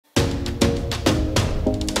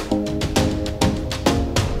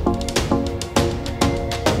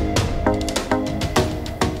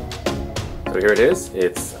here it is.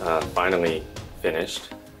 It's finally finished.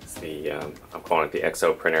 It's the I'm calling it the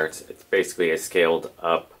XO printer. It's basically a scaled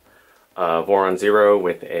up Voron 0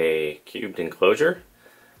 with a cubed enclosure,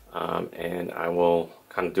 and I will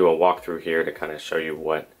kind of do a walkthrough here to kind of show you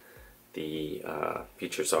what the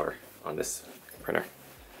features are on this printer.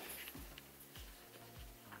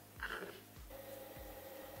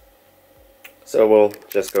 So we'll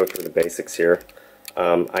just go through the basics here.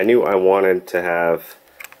 I knew I wanted to have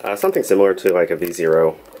something similar to like a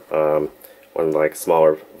V0, one of like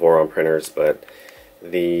smaller Voron printers, but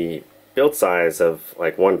the build size of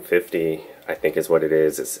like 150 I think is what it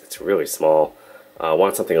is. It's really small. I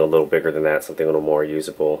want something a little bigger than that, something a little more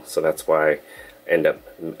usable, so that's why I end up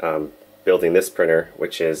building this printer,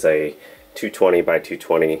 which is a 220 by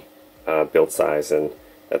 220 build size, and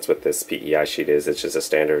that's what this PEI sheet is. It's just a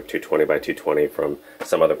standard 220 by 220 from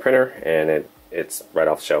some other printer, and it's right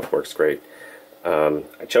off the shelf, works great.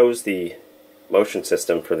 I chose the motion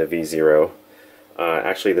system for the V0.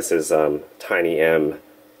 Actually, this is Tiny M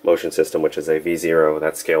motion system, which is a V0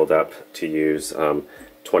 that's scaled up to use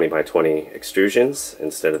 20 by 20 extrusions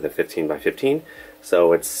instead of the 15 by 15.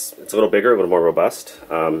 So it's a little bigger, a little more robust,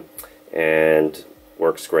 and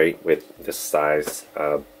works great with this size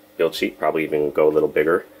build sheet. Probably even go a little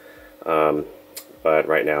bigger, but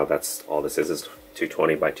right now that's all this is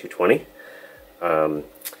 220 by 220.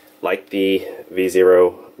 Like the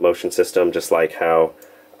V0 motion system, just like how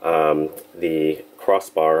the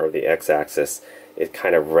crossbar or the x-axis, it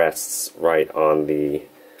kind of rests right on the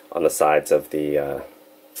sides of the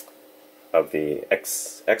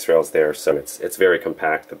X rails there, so it's very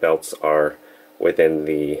compact. The belts are within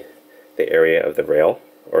the area of the rail,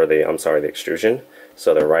 or the extrusion,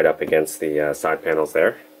 so they're right up against the side panels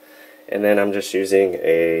there. And then I'm just using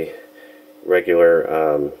a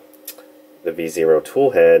regular the V0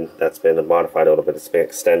 toolhead that's been modified a little bit. It's been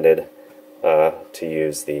extended to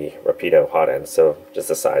use the rapido hotend, so just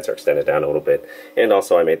the sides are extended down a little bit. And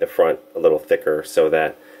also I made the front a little thicker so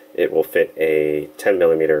that it will fit a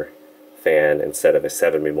 10mm fan instead of a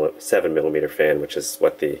 7mm fan, which is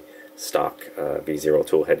what the stock V0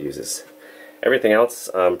 toolhead uses. Everything else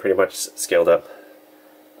pretty much scaled up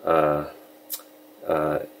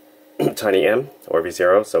Tiny M or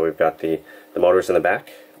V0. So we've got the motors in the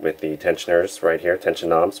back with the tensioners right here, tension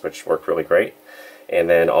knobs, which work really great. And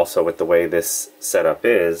then also with the way this setup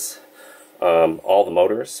is, all the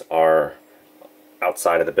motors are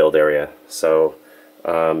outside of the build area, so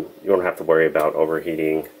you don't have to worry about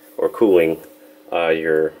overheating or cooling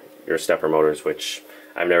your stepper motors, which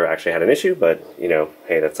I've never actually had an issue, but you know,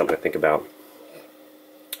 hey, that's something to think about.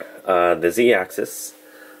 The Z-axis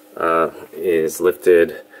is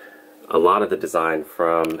lifted a lot of the design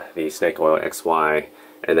from the snake oil XY,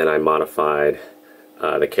 and then I modified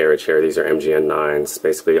the carriage here. These are MGN9s.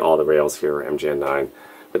 Basically all the rails here are MGN9.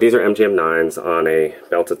 But these are MGN9s on a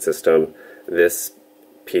belted system. This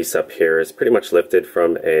piece up here is pretty much lifted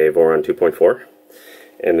from a Voron 2.4.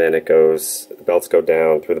 And then it goes, the belts go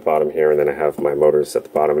down through the bottom here, and then I have my motors at the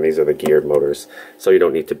bottom, and these are the geared motors. So you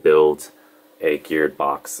don't need to build a geared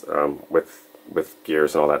box with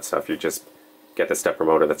gears and all that stuff. You just get the stepper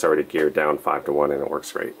motor that's already geared down 5-to-1, and it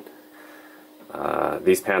works great.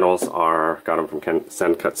 These panels got them from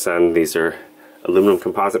Sen Cut Sen. These are aluminum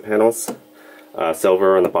composite panels,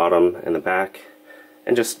 silver on the bottom and the back,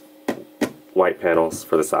 and just white panels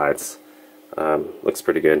for the sides. Looks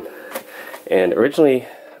pretty good. And originally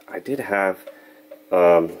I did have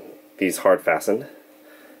these hard fastened.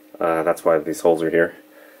 That's why these holes are here.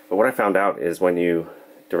 But what I found out is when you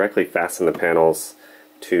directly fasten the panels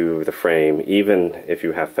to the frame, even if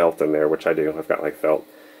you have felt in there, which I do, I've got like felt,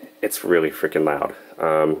 it's really freaking loud.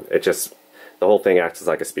 The whole thing acts as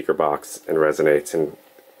like a speaker box and resonates, and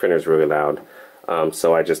printer's really loud.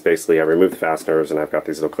 So I just basically, I removed the fasteners, and I've got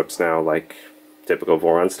these little clips now, like typical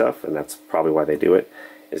Voron stuff, and that's probably why they do it,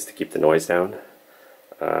 is to keep the noise down.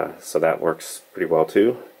 So that works pretty well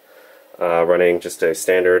too. Running just a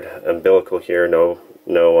standard umbilical here, no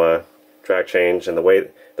drag change, and the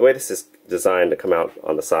way this is designed to come out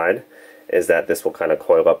on the side is that this will kind of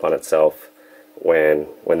coil up on itself when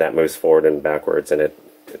that moves forward and backwards, and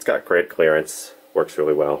it's got great clearance, works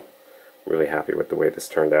really well. Really happy with the way this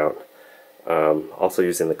turned out. Also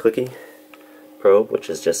using the Klicky probe, which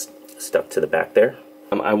is just stuck to the back there.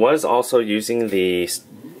 I was also using the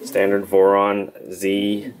standard Voron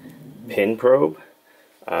Z pin probe.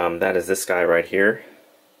 That is this guy right here,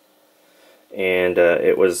 and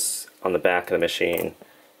it was on the back of the machine,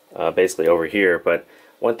 basically over here. But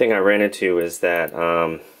one thing I ran into is that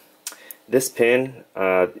this pin,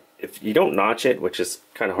 if you don't notch it, which is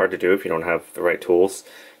kind of hard to do if you don't have the right tools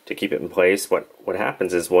to keep it in place, what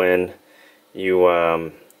happens is when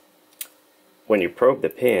you when you probe the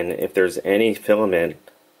pin, if there's any filament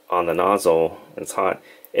on the nozzle and it's hot,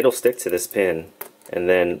 it'll stick to this pin, and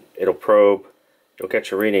then it'll probe, it'll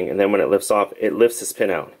get your reading, and then when it lifts off, it lifts this pin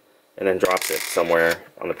out and then drops it somewhere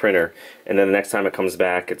on the printer, and then the next time it comes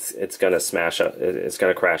back, it's gonna smash up, it's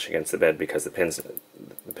gonna crash against the bed because the pin's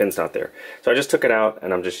not there. So I just took it out,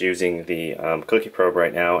 and I'm just using the Klicky probe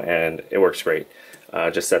right now, and it works great.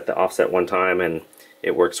 Just set the offset one time, and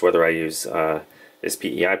it works whether I use this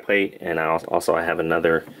PEI plate, and I have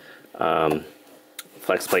another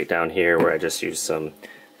flex plate down here where I just use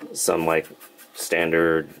some like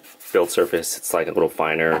standard build surface. It's like a little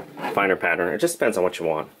finer pattern. It just depends on what you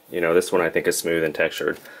want. You know, this one I think is smooth and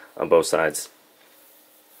textured on both sides.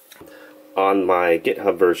 On my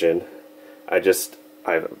GitHub version,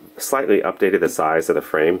 I've slightly updated the size of the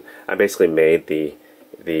frame. I basically made the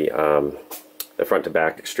front to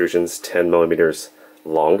back extrusions 10 millimeters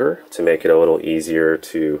longer to make it a little easier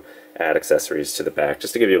to add accessories to the back,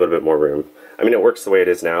 just to give you a little bit more room. I mean, it works the way it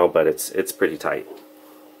is now, but it's pretty tight.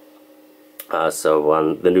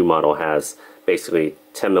 So the new model has basically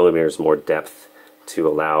 10 millimeters more depth to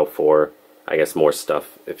allow for, I guess, more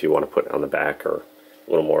stuff if you want to put on the back, or a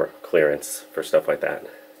little more clearance for stuff like that.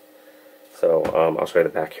 So I'll show you the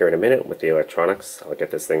back here in a minute with the electronics. I'll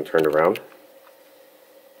get this thing turned around.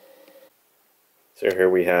 So here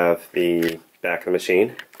we have the back of the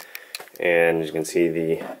machine, and you can see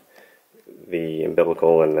the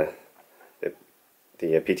umbilical and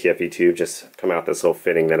the PTFE tube just come out this little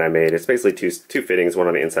fitting that I made. It's basically two fittings, one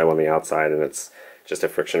on the inside, one on the outside, and it's just a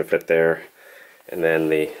friction fit there. And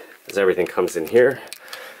then as everything comes in here,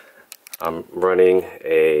 I'm running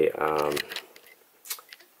a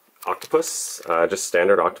octopus, just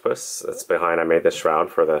standard octopus. That's behind. I made this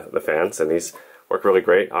shroud for the fans, and these work really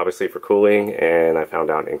great, obviously, for cooling. And I found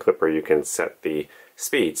out in Clipper you can set the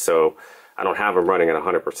speed, so I don't have them running at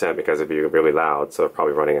 100% because it'd be really loud, so they're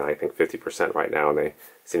probably running at, I think, 50% right now, and they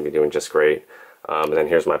seem to be doing just great. And then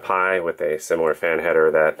here's my Pi with a similar fan header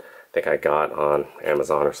that I think I got on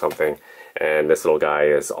Amazon or something. And this little guy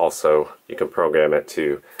is also, you can program it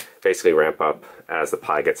to basically ramp up as the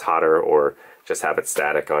Pi gets hotter, or just have it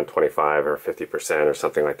static on 25 or 50% or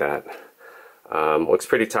something like that. Looks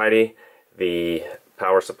pretty tidy. The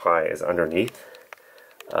power supply is underneath.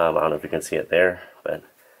 I don't know if you can see it there, but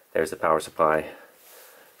there's the power supply,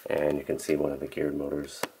 and you can see one of the geared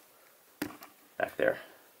motors back there.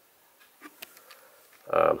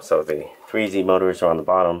 So the 3Z motors are on the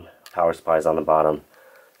bottom, power supply is on the bottom,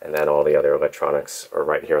 and then all the other electronics are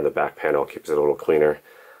right here on the back panel. Keeps it a little cleaner.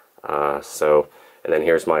 And then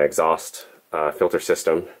here's my exhaust filter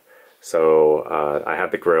system. So I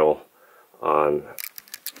had the grill on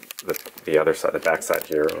the other side, the back side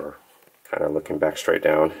here, or kind of looking back straight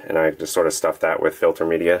down, and I just sort of stuffed that with filter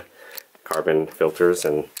media, carbon filters,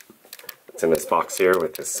 and it's in this box here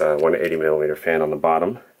with this 180mm fan on the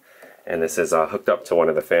bottom. And this is hooked up to one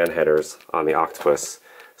of the fan headers on the Octopus,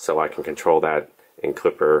 so I can control that in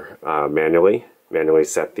Clipper manually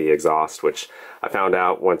set the exhaust, which I found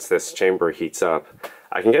out once this chamber heats up,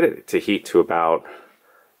 I can get it to heat to about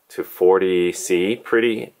 40 C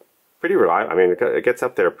pretty reliable. I mean, it gets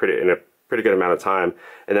up there in a pretty good amount of time,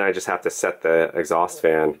 and then I just have to set the exhaust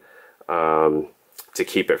fan to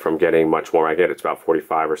keep it from getting much more. I get it's about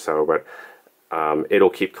 45 or so, but it'll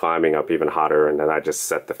keep climbing up even hotter, and then I just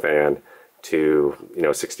set the fan to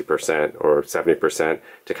 60% or 70%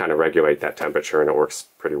 to kind of regulate that temperature, and it works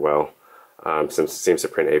pretty well. Seems to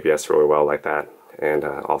print ABS really well like that, and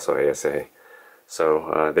also ASA.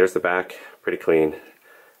 So there's the back, pretty clean,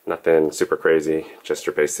 nothing super crazy, just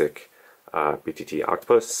your basic BTT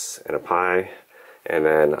Octopus and a Pi, and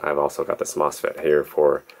then I've also got this MOSFET here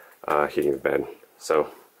for heating the bed. So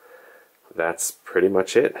that's pretty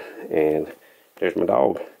much it, and there's my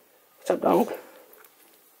dog. What's up, dog?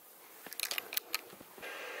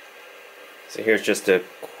 So here's just a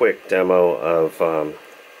quick demo of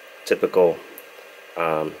typical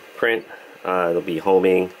print. It'll be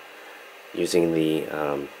homing using the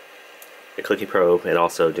Klicky probe, and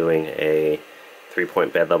also doing a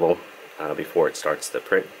 3-point bed level before it starts the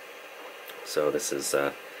print. So this is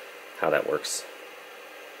how that works.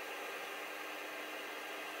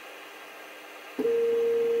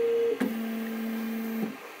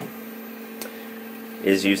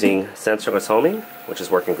 Is using sensorless homing, which is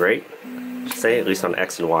working great. I should say, at least on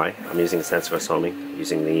X and Y. I'm using sensorless homing,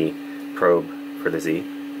 using the probe for the Z.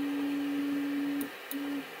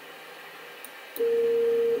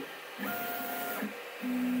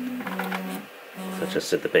 So just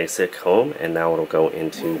did the basic home, and now it'll go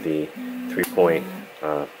into the 3-point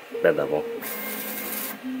bed level.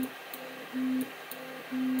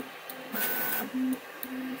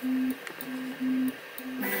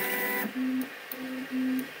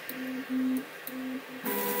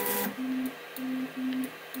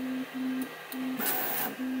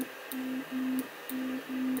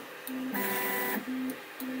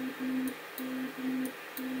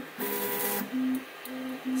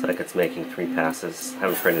 automatic. It's making 3 passes. I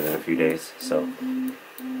haven't printed in a few days, so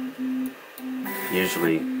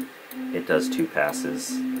usually it does 2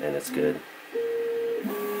 passes and it's good.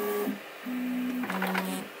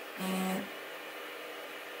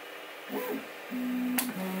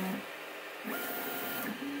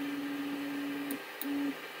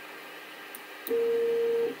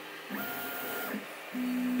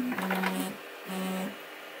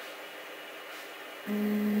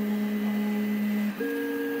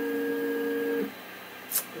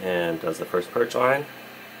 And does the first perch line.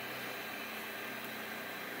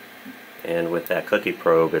 And with that Klicky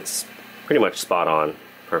probe, it's pretty much spot on,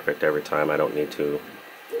 perfect every time. I don't need to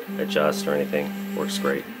adjust or anything. Works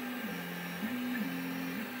great.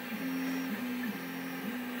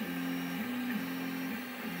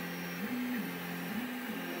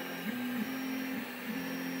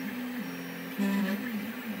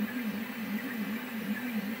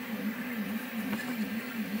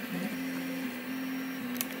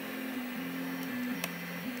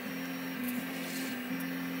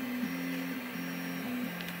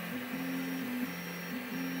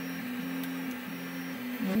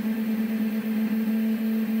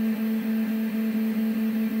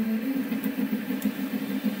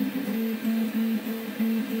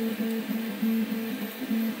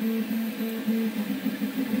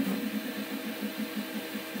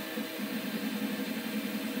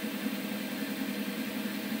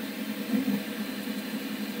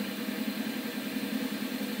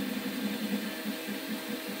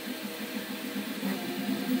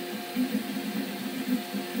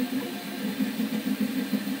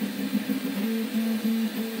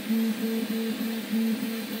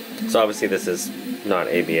 So obviously this is not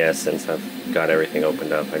ABS since I've got everything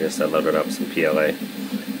opened up. I just loaded up some PLA.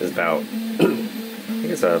 It's about, I think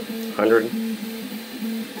it's 100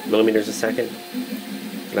 millimeters a second.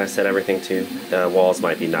 And I set everything to, the walls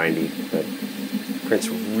might be 90, but prints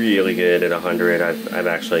really good at 100. I've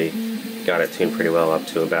actually got it tuned pretty well up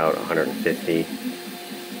to about 150.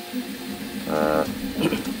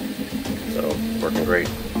 So working great.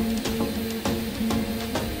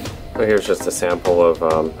 So here's just a sample of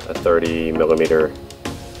a 30 millimeter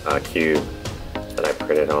cube that I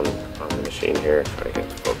printed on the machine here. Try to get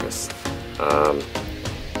to focus.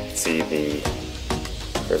 See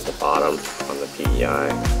here's the bottom on the PEI.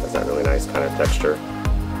 Has that really nice kind of texture.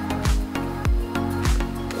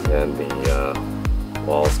 And then the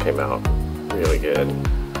walls came out really good.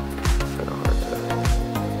 Kind of hard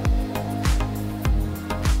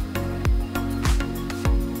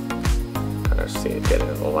to see it, get it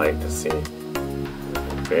in the light to see. You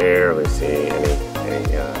can barely see any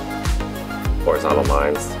horizontal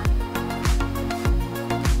lines.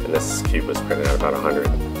 And this cube was printed at about 100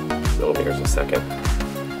 millimeters a second.